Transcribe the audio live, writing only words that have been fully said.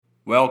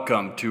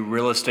Welcome to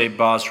Real Estate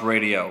Boss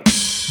Radio.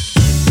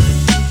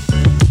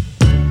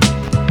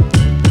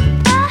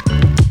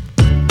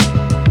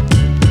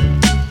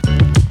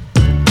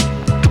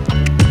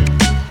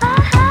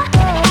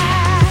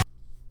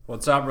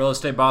 What's up, Real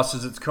Estate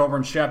Bosses? It's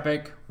Coburn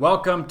Shepik.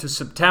 Welcome to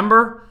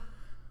September.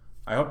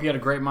 I hope you had a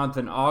great month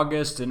in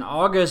August. In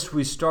August,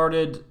 we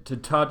started to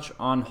touch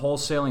on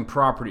wholesaling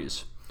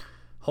properties.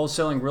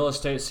 Wholesaling real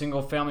estate,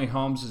 single-family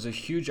homes is a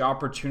huge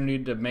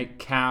opportunity to make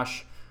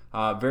cash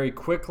very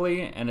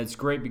quickly, and it's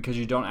great because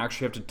you don't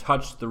actually have to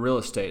touch the real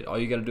estate. All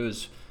you got to do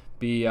is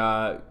be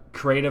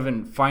creative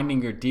in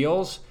finding your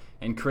deals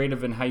and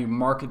creative in how you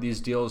market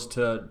these deals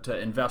to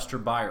investor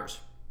buyers.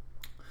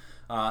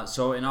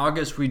 So in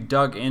August, we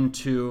dug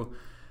into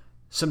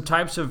some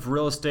types of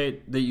real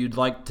estate that you'd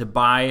like to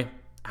buy,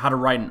 how to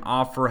write an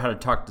offer, how to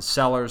talk to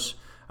sellers.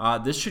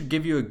 This should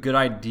give you a good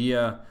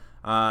idea,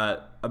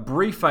 a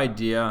brief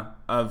idea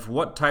of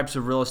what types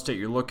of real estate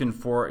you're looking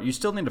for. You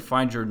still need to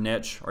find your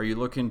niche. Are you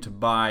looking to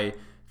buy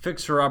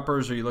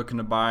fixer-uppers? Are you looking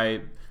to buy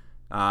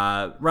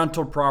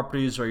rental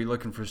properties? Are you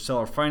looking for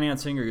seller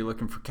financing? Are you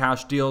looking for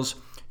cash deals?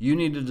 You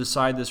need to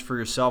decide this for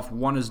yourself.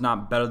 One is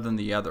not better than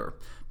the other.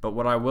 But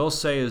what I will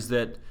say is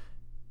that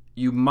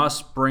you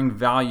must bring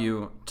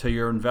value to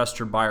your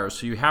investor buyers.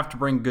 So you have to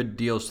bring good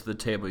deals to the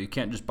table. You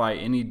can't just buy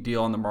any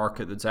deal on the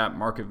market that's at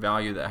market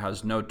value that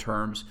has no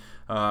terms,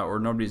 or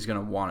nobody's going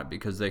to want it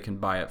because they can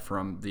buy it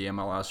from the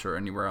MLS or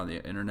anywhere on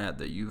the internet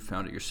that you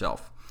found it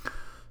yourself.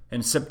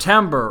 In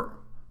September,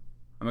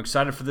 I'm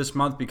excited for this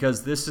month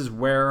because this is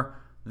where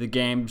the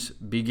games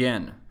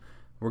begin.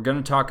 We're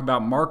going to talk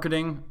about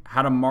marketing,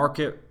 how to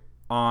market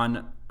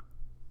on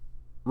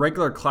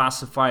regular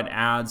classified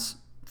ads,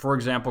 for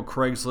example,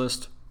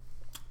 Craigslist.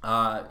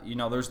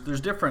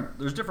 There's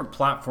different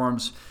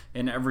platforms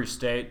in every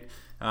state.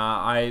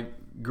 I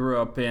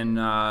grew up in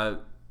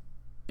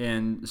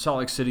Salt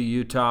Lake City,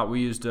 Utah. We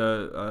used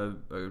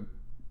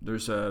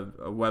there's a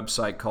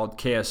website called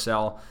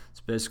KSL. It's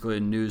basically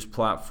a news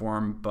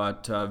platform,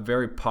 but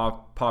very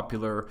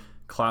popular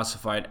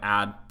classified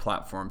ad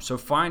platform. So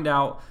find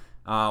out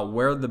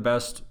what the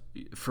best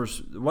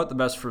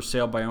for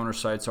sale by owner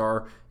sites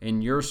are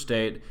in your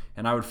state,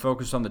 and I would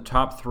focus on the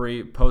top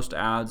 3 post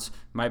ads.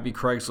 Might be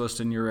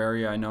Craigslist in your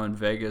area. I know in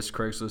Vegas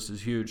Craigslist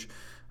is huge.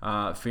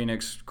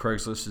 Phoenix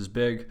Craigslist is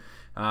big.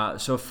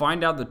 So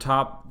find out the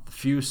top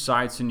few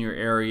sites in your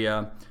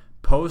area,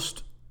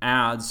 post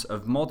ads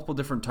of multiple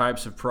different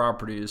types of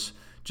properties,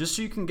 just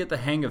so you can get the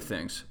hang of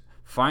things.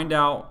 Find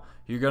out.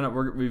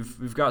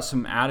 We've got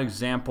some ad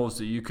examples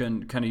that you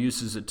can kind of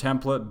use as a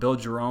template,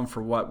 build your own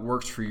for what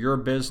works for your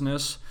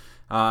business,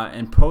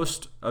 and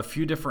post a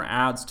few different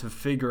ads to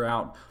figure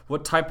out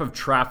what type of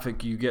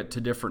traffic you get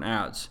to different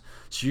ads.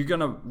 So you're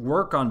going to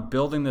work on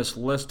building this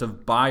list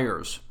of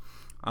buyers,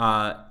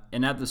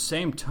 and at the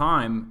same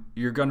time,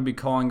 you're going to be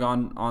calling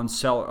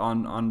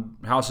on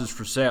houses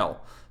for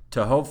sale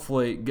to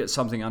hopefully get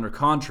something under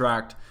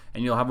contract,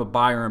 and you'll have a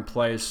buyer in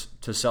place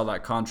to sell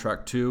that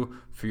contract to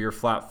for your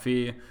flat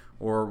fee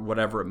or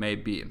whatever it may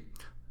be.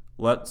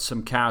 Let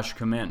some cash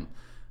come in.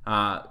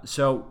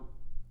 So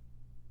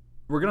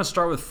we're going to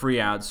start with free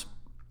ads.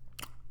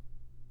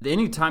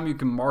 Anytime you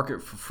can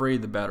market for free,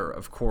 the better,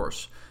 of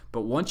course.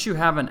 But once you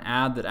have an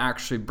ad that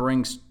actually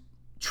brings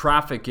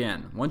traffic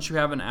in, once you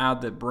have an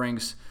ad that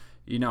brings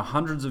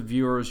hundreds of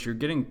viewers, you're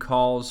getting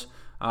calls,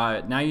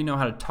 now you know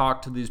how to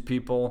talk to these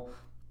people,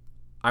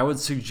 I would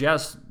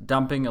suggest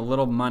dumping a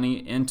little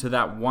money into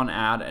that one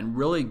ad and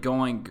really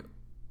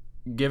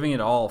giving it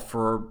all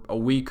for a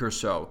week or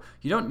so.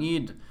 You don't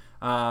need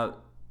a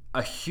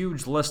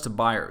huge list of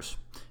buyers,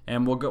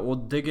 and we'll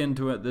dig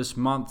into it this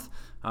month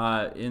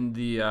in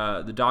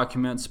the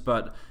documents.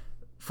 But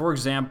for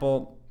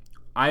example,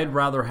 I'd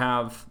rather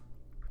have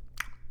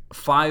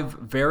 5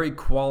 very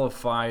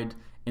qualified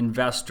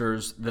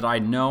investors that I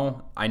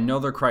know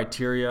their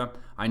criteria,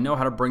 I know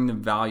how to bring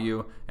them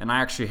value, and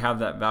I actually have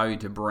that value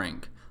to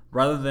bring,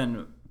 rather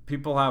than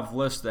people have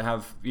lists that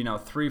have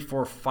 3,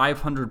 4,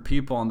 500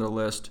 people on their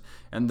list,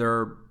 and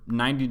they're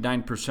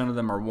 99% of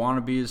them are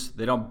wannabes.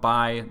 They don't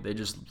buy. They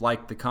just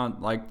like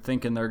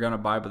thinking they're going to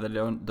buy, but they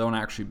don't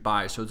actually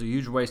buy. So it's a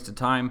huge waste of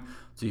time.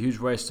 It's a huge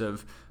waste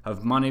of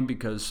money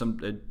because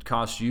it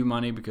costs you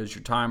money because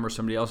your time or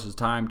somebody else's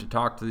time to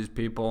talk to these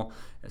people,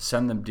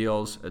 send them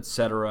deals,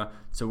 etc.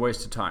 It's a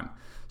waste of time.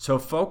 So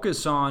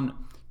focus on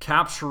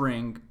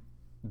capturing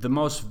the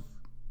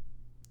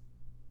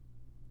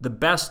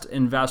best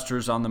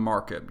investors on the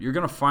market. You're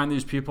going to find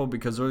these people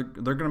because they're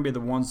going to be the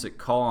ones that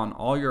call on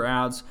all your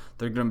ads.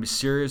 They're going to be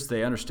serious.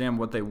 They understand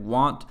what they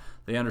want.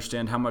 They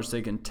understand how much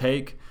they can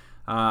take.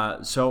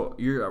 So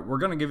we're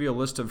going to give you a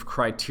list of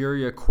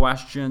criteria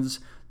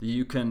questions that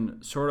you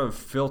can sort of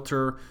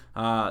filter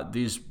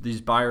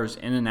these buyers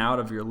in and out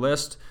of your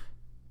list.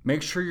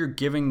 Make sure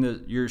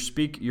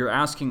you're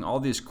asking all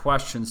these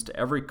questions to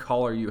every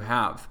caller you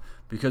have,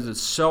 because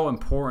it's so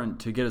important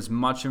to get as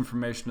much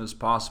information as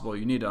possible.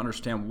 You need to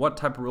understand what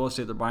type of real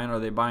estate they're buying. Are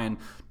they buying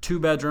 2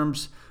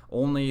 bedrooms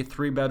only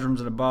 3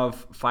 bedrooms and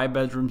above, 5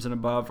 bedrooms and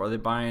above? Are they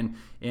buying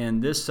in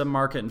this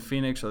submarket in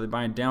Phoenix? Are they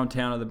buying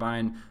downtown? Are they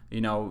buying,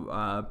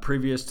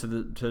 previous to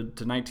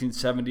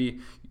 1970?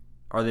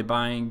 Are they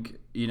buying,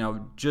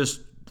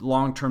 just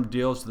long-term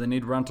deals? Do they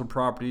need rental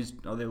properties?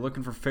 Are they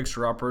looking for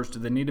fixer-uppers? Do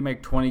they need to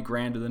make 20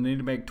 grand? Do they need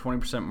to make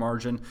 20%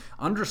 margin?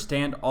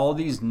 Understand all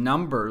these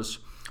numbers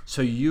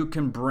so you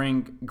can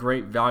bring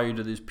great value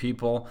to these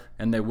people,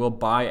 and they will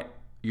buy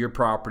your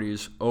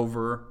properties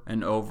over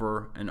and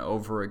over and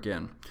over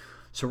again.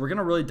 So we're going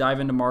to really dive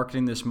into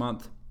marketing this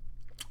month.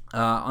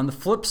 On the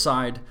flip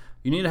side,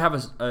 you need to have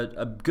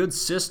a good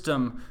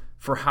system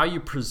for how you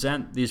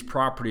present these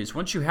properties.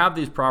 Once you have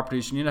these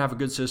properties, you need to have a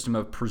good system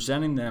of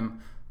presenting them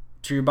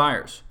to your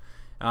buyers.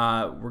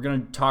 We're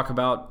going to talk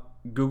about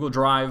Google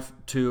Drive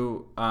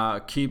to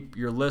keep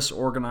your lists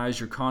organized,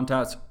 your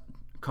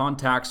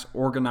contacts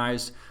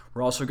organized.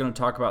 We're also going to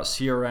talk about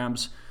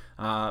CRMs.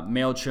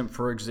 MailChimp,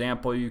 for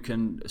example, you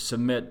can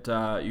submit,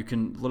 you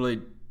can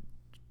literally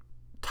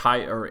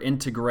tie or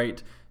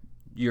integrate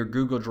your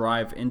Google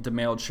Drive into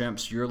MailChimp.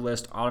 So your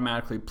list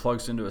automatically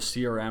plugs into a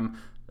CRM.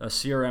 A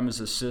CRM is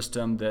a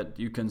system that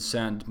you can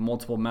send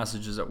multiple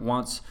messages at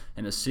once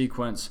in a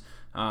sequence.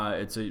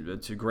 It's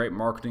a great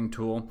marketing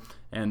tool,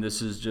 and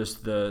this is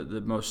just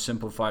the most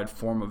simplified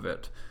form of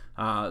it.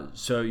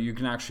 So you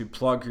can actually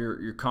plug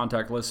your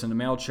contact list into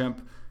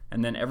MailChimp,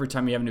 and then every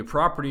time you have a new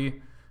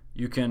property,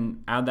 you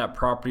can add that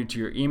property to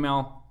your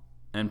email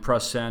and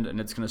press send, and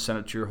it's going to send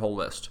it to your whole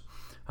list.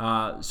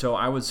 So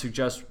I would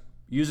suggest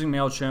using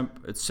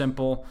MailChimp. It's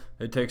simple.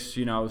 It takes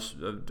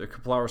a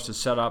couple hours to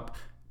set up.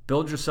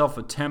 Build yourself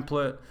a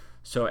template.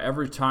 So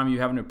every time you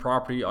have a new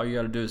property, all you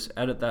got to do is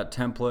edit that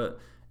template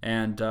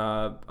and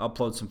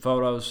upload some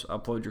photos,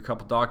 upload your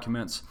couple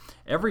documents.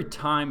 Every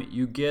time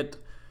you get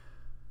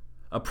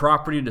a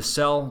property to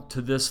sell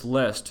to this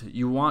list,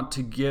 you want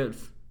to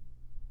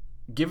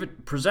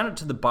present it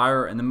to the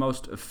buyer in the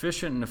most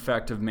efficient and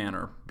effective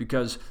manner,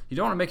 because you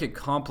don't want to make it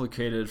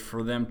complicated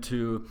for them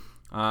to.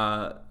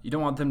 You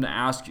don't want them to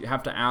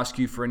have to ask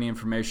you for any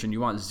information. You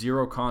want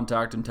zero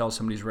contact until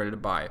somebody's ready to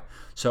buy.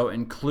 So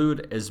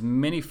include as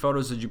many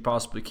photos as you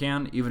possibly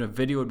can. Even a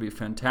video would be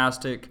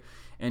fantastic.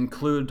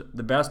 Include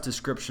the best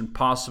description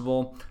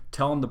possible.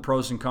 Tell them the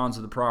pros and cons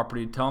of the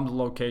property. Tell them the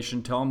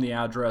location. Tell them the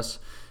address.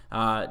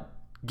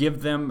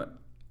 Give them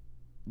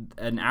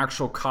an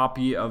actual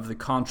copy of the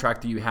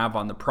contract that you have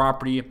on the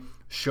property.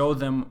 Show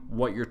them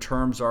what your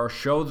terms are.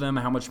 Show them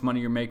how much money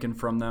you're making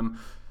from them.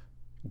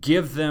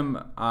 Give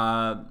them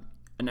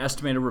an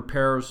estimated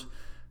repairs,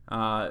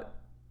 an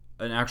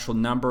actual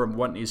number of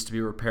what needs to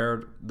be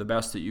repaired, the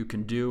best that you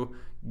can do.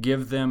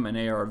 Give them an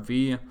ARV.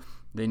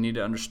 They need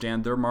to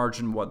understand their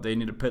margin, what they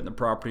need to put in the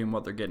property and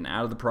what they're getting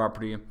out of the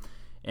property.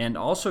 And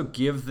also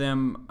give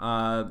them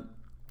an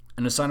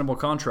assignable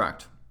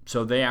contract.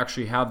 So they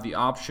actually have the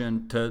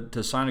option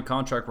to sign a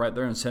contract right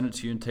there and send it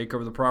to you and take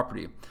over the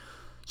property.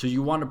 So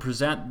you want to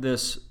present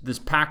this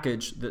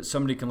package that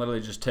somebody can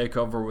literally just take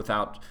over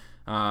without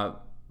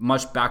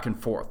much back and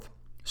forth.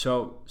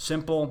 So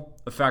simple,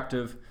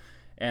 effective,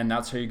 and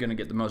that's how you're going to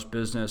get the most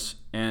business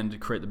and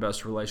create the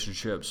best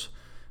relationships.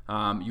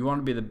 You want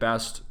to be the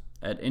best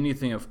at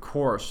anything, of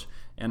course.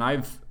 And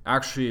I've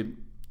actually,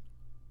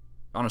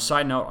 on a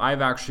side note,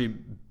 I've actually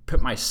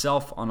put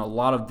myself on a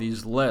lot of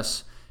these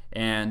lists,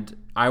 and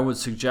I would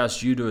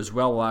suggest you do as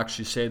well. We'll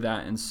actually say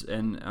that in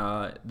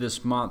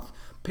this month.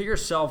 Put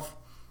yourself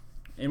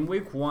in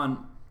week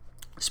 1.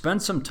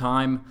 Spend some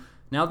time.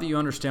 Now that you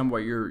understand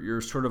what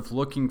you're sort of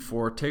looking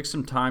for, take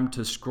some time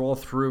to scroll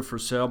through for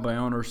sale by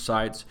owner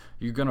sites.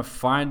 You're going to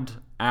find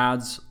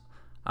ads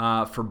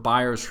for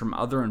buyers from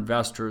other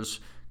investors.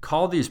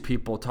 Call these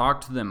people,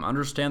 talk to them,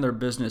 understand their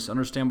business,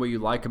 understand what you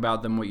like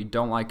about them, what you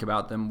don't like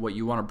about them, what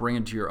you want to bring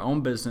into your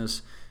own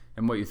business,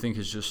 and what you think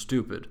is just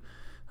stupid.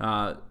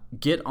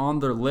 Get on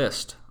their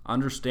list.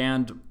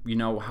 Understand,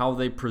 how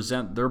they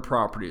present their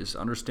properties.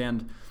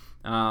 Understand,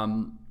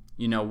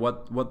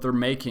 what they're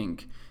making.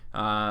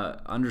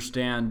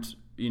 Understand,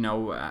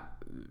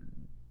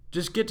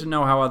 just get to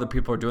know how other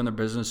people are doing their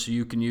business so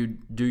you can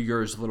do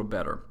yours a little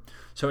better.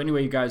 So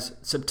anyway, you guys,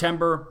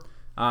 September,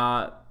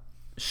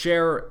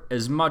 share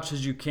as much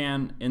as you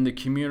can in the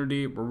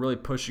community. We're really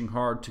pushing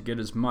hard to get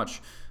as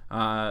much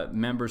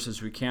members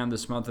as we can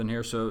this month in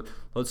here. So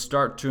let's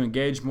start to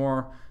engage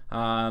more.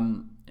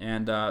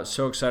 And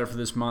so excited for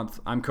this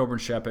month. I'm Coburn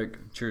Shepik.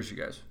 Cheers, you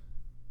guys.